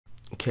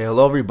Okay,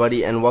 hello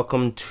everybody and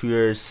welcome to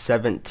your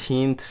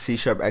 17th C#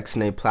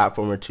 XNA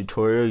platformer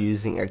tutorial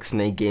using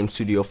XNA Game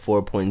Studio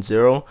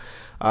 4.0.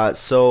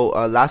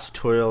 Last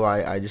tutorial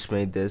I just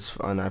made this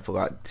and I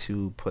forgot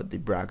to put the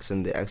brackets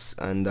and the X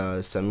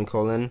and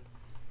semicolon.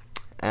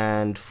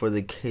 And for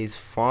the case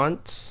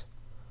fonts,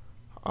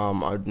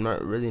 I'm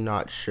not really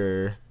not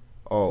sure.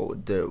 Oh,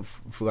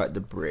 forgot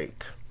the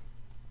break.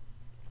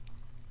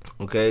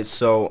 Okay,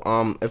 so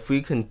if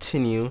we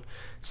continue,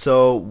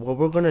 so what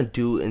we're gonna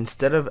do,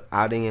 instead of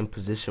adding in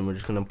position, we're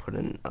just gonna put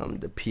in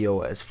the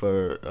POS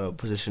for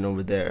position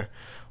over there.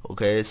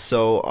 Okay,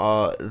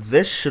 so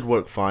this should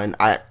work fine.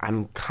 I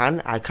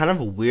kind of have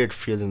a weird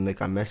feeling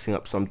like I'm messing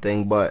up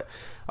something, but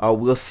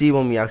we'll see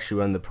when we actually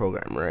run the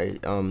program, right?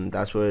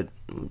 That's what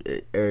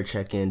error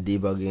checking and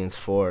debugging is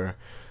for.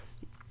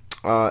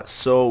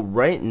 So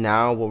right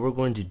now what we're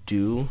going to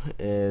do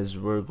is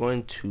we're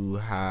going to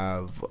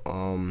have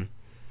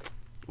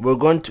we're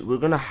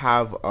gonna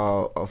have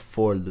a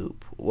for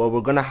loop. Well,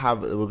 we're gonna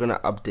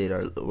update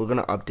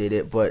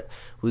it, but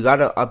we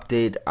gotta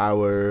update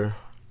our,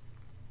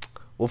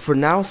 well, for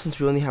now, since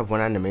we only have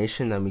one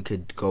animation, then we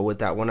could go with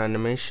that one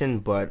animation,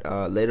 but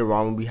later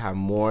on when we have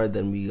more,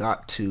 then we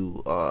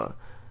gotta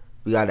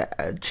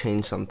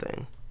change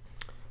something.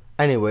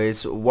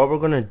 Anyways, what we're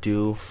gonna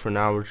do for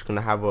now, we're just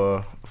gonna have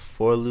a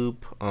for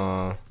loop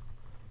through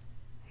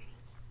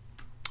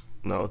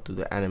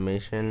the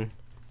animation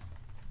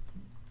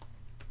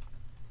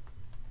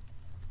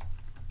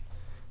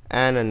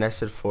and a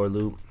nested for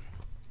loop.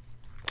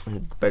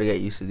 Better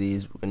get used to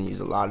these. We're going to use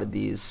a lot of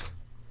these.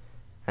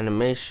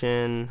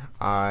 Animation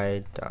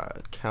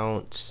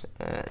I.count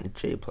and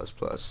j++.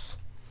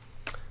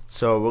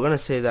 So we're going to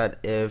say that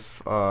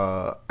if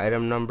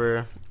item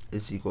number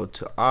is equal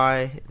to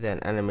I,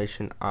 then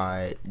animation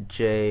I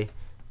j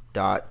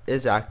dot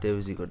is active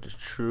is equal to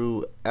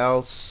true,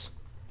 else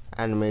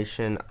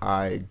animation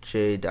I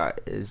j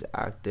dot is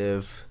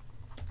active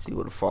is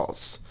equal to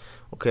false.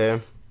 Okay,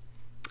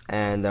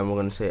 and then we're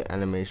going to say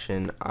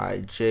animation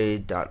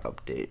ij dot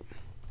update.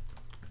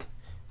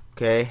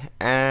 Okay,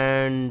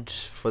 and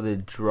for the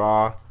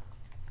draw,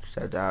 just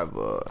have to have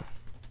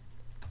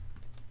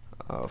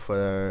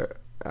for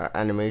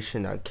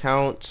animation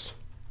count,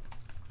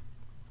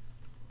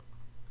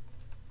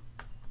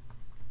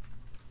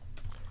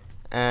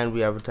 and we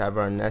have to have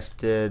our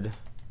nested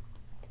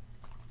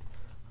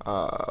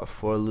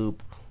for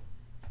loop,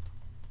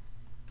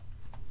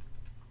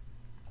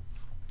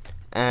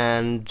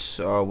 and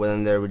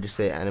within there we just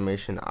say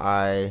animation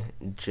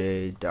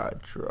ij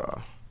dot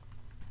draw.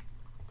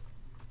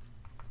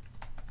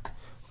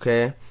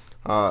 Okay,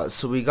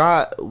 so we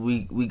got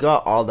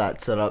all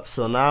that set up.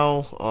 So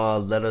now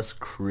let us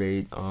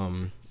create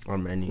our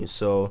menu.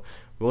 So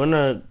we're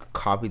gonna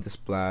copy the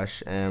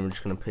splash and we're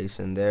just gonna paste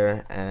in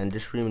there and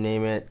just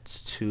rename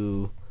it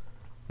to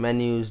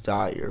menus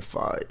dot your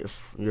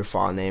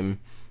file name.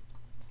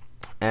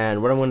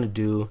 And what I'm gonna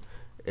do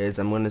is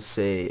I'm gonna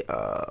say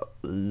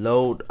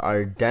load,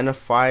 our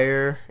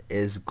identifier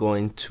is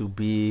going to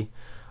be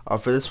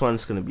for this one,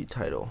 it's gonna be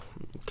title.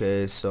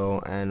 Okay,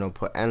 so, and I'll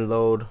put end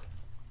load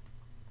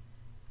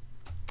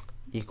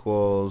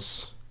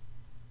equals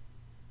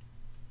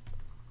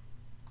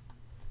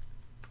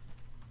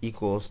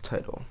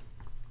title.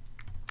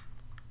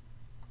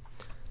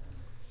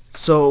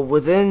 So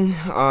within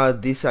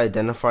this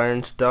identifier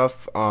and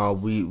stuff,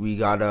 we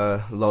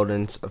gotta load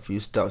in a few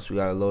stuff. So we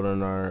gotta load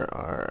in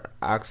our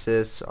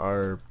axis,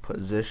 our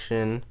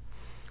position.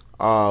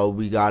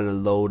 We gotta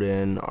load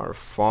in our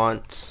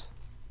font.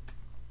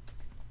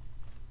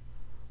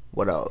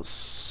 What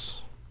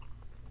else?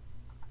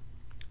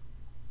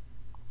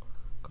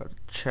 Gotta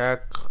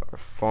check our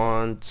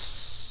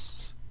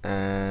fonts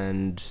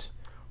and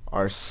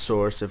our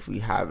source if we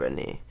have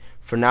any.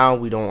 For now,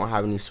 we don't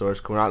have any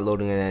source. We're not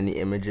loading in any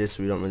images,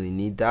 so we don't really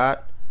need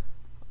that.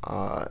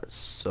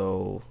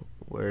 So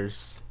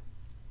where's?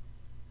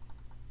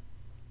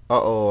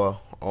 Oh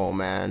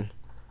man,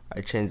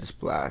 I changed the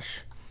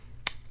splash.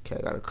 Okay,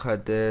 I gotta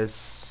cut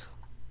this.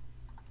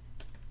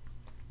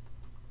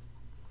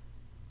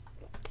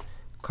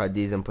 Cut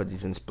these and put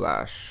these in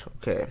splash.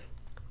 Okay,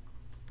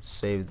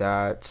 save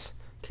that.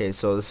 Okay,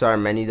 so this is our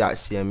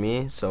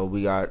menu.cme. So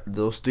we got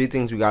those three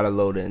things we gotta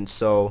load in.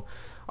 So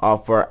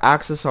for our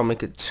axis, I'll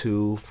make it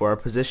 2. For our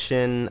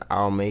position,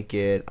 I'll make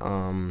it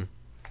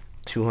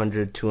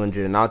 200,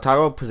 200, and I'll talk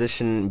about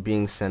position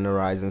being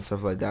centerized and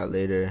stuff like that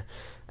later.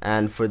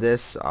 And for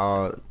this,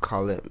 I'll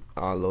call it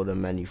load a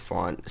menu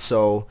font.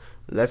 So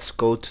let's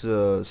go to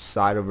the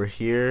side over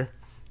here,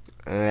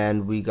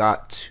 and we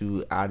got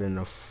to add in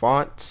a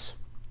font.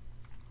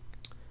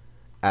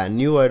 Add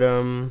new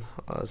item,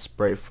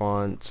 sprite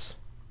font,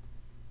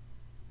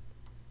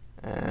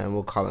 and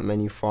we'll call it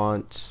menu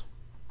font.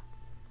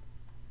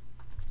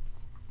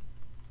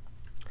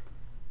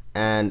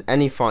 And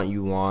any font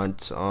you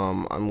want.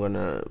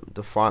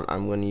 The font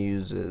I'm gonna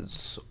use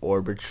is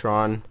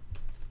Orbitron.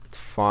 The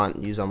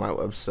font used on my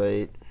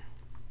website.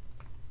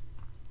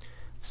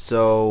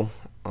 So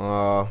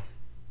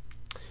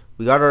we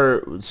we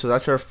got so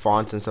that's our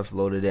fonts and stuff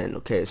loaded in.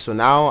 Okay, so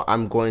now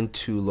I'm going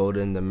to load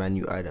in the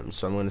menu item.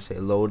 So I'm going to say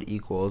load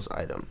equals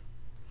item.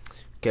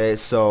 Okay,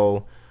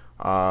 so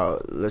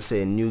let's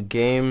say a new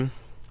game.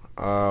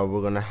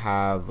 We're gonna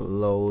have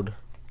load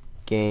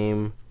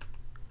game.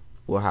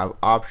 We'll have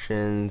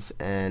options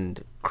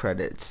and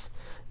credits.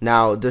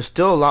 Now there's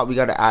still a lot we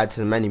gotta add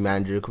to the menu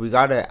manager. We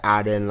gotta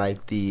add in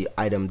like the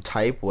item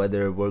type,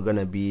 whether we're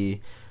gonna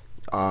be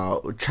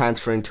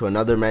transferring to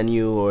another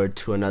menu or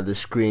to another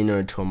screen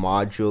or to a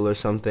module or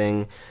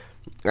something,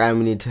 and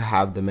we need to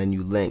have the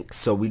menu link.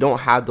 So we don't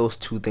have those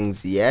two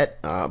things yet,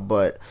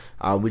 but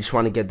we just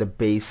want to get the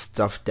base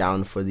stuff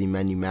down for the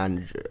menu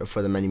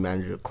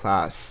manager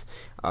class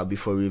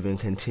before we even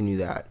continue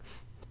that.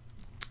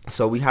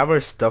 So we have our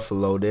stuff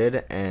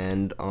loaded,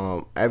 and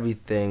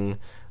everything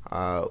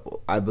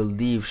I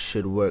believe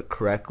should work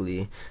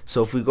correctly.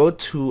 So if we go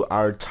to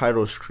our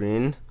title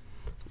screen,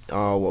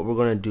 what we're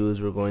going to do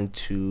is we're going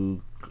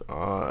to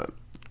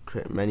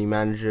create menu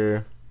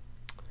manager,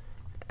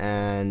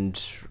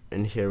 and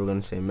in here we're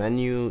going to say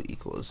menu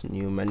equals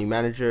new menu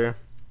manager,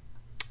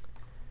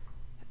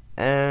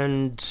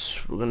 and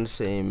we're going to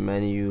say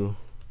menu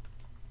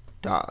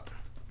dot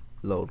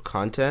load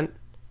content.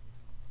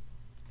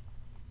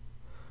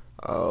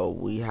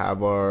 We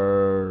have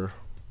our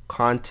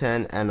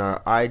content, and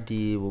our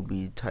ID will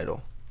be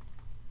title,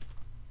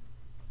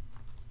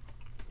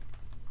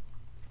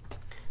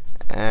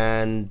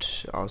 and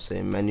I'll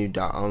say menu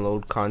dot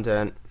unload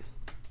content,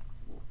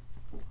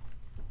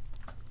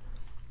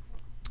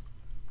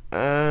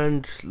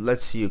 and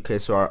let's see. Okay,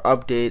 so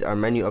our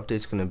menu update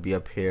is going to be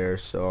up here,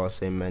 so I'll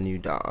say menu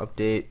dot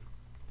update.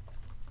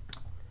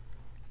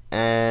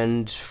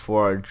 And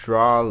for our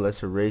draw,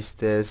 let's erase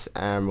this,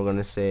 and we're going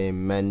to say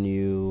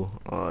menu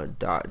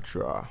dot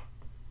draw.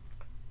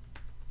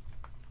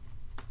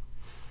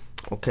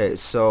 Okay,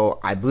 so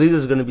I believe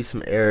there's going to be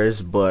some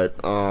errors, but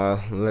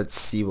let's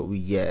see what we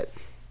get.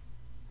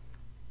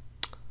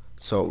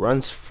 So it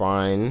runs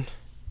fine.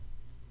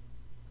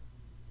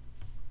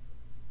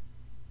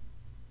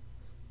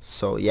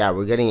 So yeah,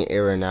 we're getting an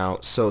error now.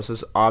 So it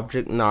says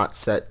object not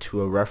set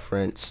to a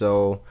reference.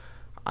 So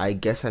I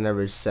guess I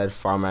never said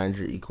file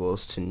manager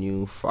equals to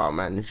new file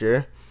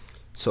manager.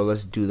 So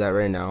let's do that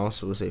right now.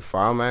 So we'll say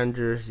file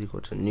manager is equal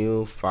to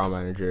new file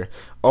manager.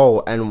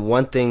 Oh, and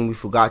one thing we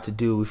forgot to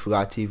do, we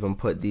forgot to even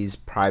put these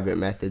private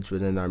methods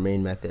within our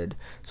main method.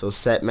 So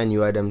set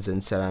menu items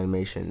and set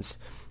animations.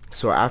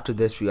 So after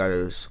this, we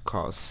gotta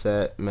call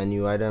set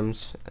menu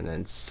items and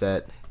then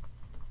set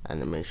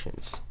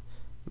animations.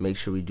 Make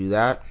sure we do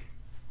that.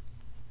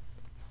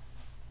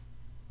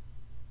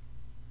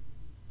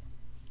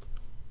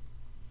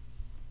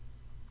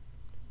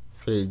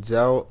 Fades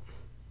out.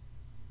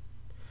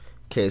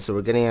 Okay, so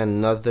we're getting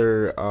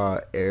another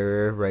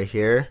error right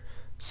here.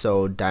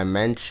 So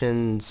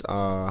dimensions,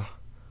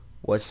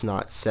 what's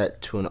not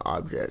set to an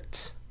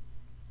object.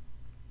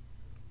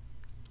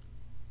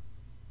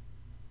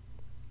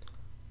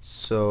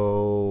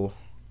 So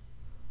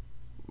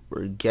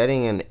we're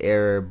getting an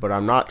error, but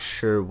I'm not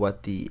sure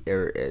what the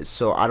error is.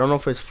 So I don't know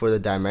if it's for the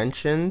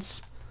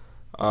dimensions.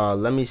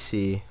 Let me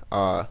see.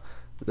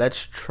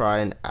 Let's try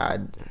and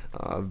add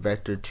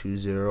vector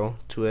 20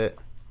 to it.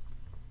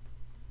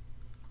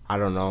 I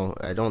don't know.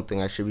 I don't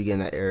think I should be getting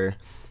that error.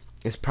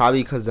 It's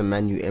probably because the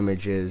menu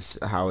image is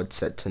how it's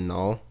set to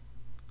null.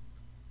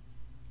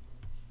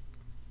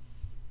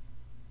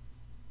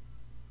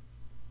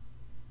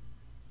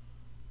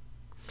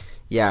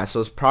 Yeah, so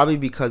it's probably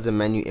because the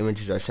menu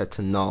images are set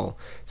to null.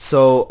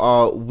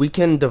 So we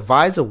can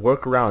devise a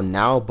workaround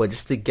now, but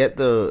just to get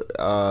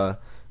the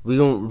we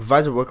can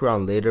devise a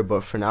workaround later,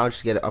 but for now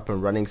just get it up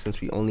and running.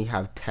 Since we only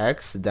have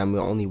text, then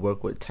we'll only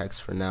work with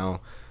text for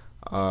now.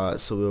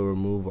 So we'll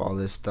remove all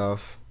this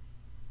stuff.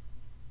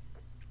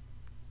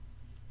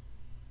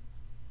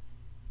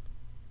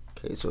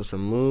 Okay, so it's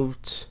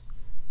removed,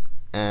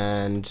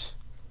 and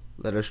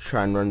let us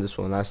try and run this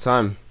one last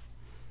time.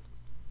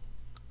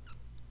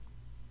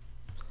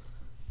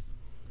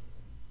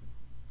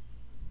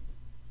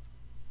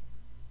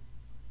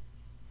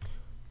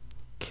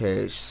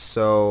 Okay,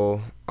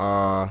 so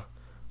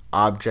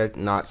object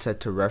not set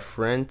to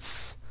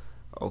reference.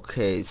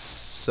 Okay,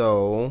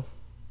 so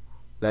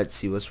let's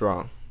see what's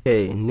wrong.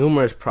 Okay,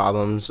 numerous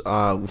problems.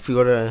 If we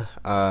go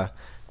to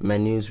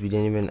menus, we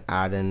didn't even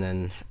add in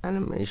an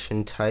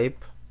animation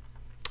type.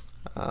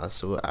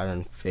 So we'll add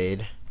in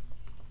fade.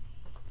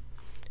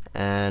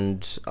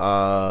 And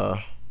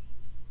back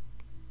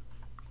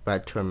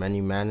to our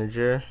menu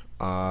manager.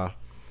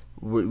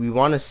 We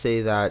want to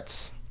say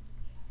that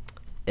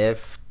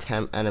if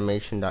temp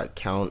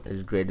animation.count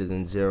is greater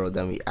than 0,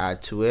 then we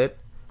add to it.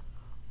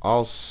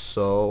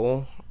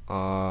 Also, we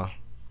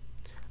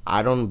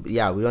don't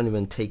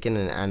even take in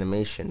an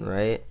animation,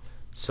 right?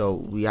 So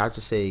we have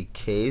to say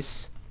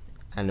case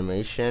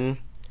animation,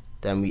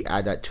 then we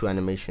add that to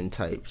animation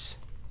types.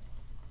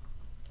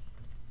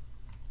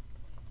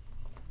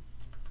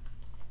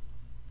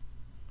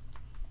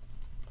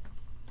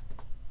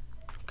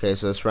 Okay,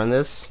 so let's run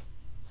this.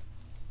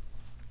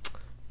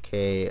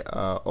 Okay,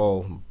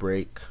 oh,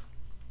 break.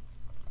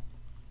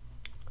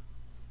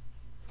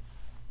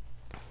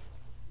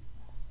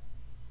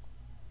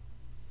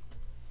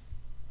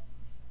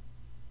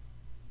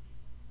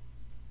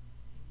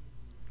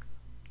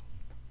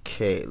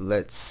 Okay,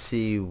 let's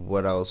see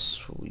what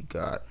else we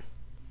got.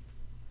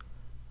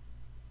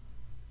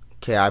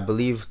 Okay, I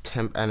believe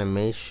temp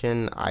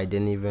animation, I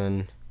didn't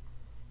even,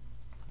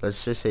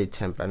 let's just say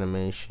temp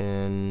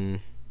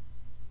animation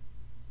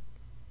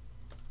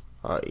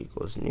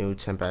equals new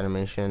temp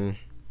animation,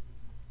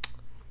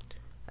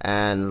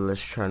 and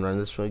let's try and run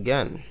this one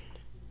again.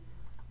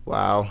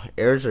 Wow,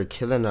 errors are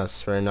killing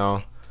us right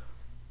now.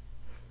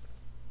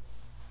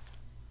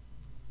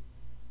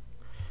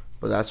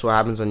 But that's what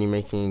happens when you're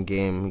making a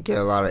game. You get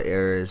a lot of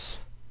errors.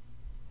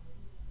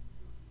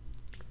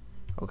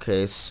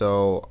 Okay,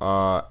 so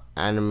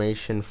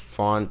animation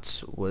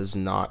font was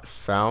not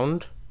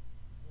found.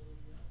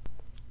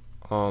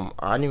 I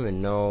don't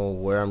even know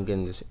where I'm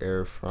getting this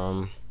error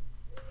from,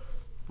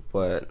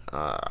 but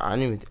I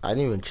didn't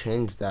even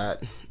change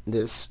that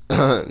this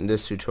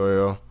this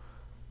tutorial.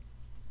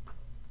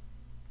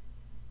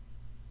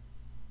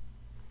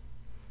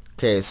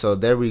 Okay, so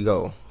there we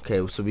go.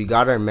 Okay, so we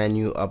got our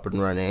menu up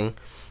and running.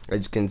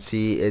 As you can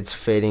see, it's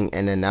fading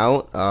in and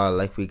out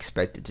like we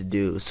expected to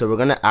do. So we're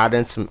gonna add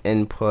in some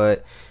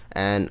input,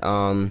 and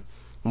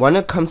when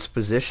it comes to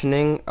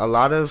positioning, a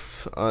lot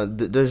of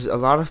there's a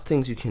lot of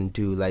things you can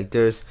do. Like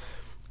there's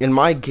in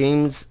my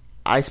games,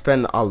 I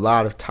spend a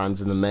lot of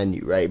times in the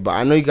menu, right? But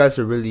I know you guys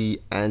are really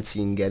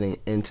antsy in getting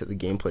into the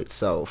gameplay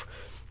itself.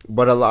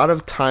 But a lot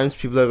of times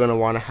people are going to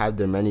want to have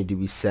their menu to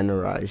be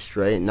centerized,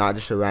 right? Not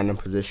just a random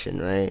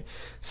position, right?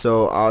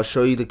 So I'll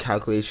show you the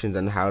calculations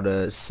on how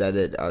to set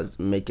it,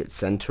 make it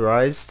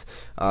centerized.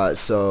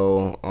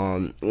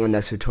 In the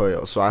next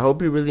tutorial. So I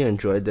hope you really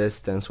enjoyed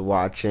this. Thanks for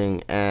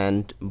watching,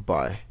 and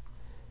bye.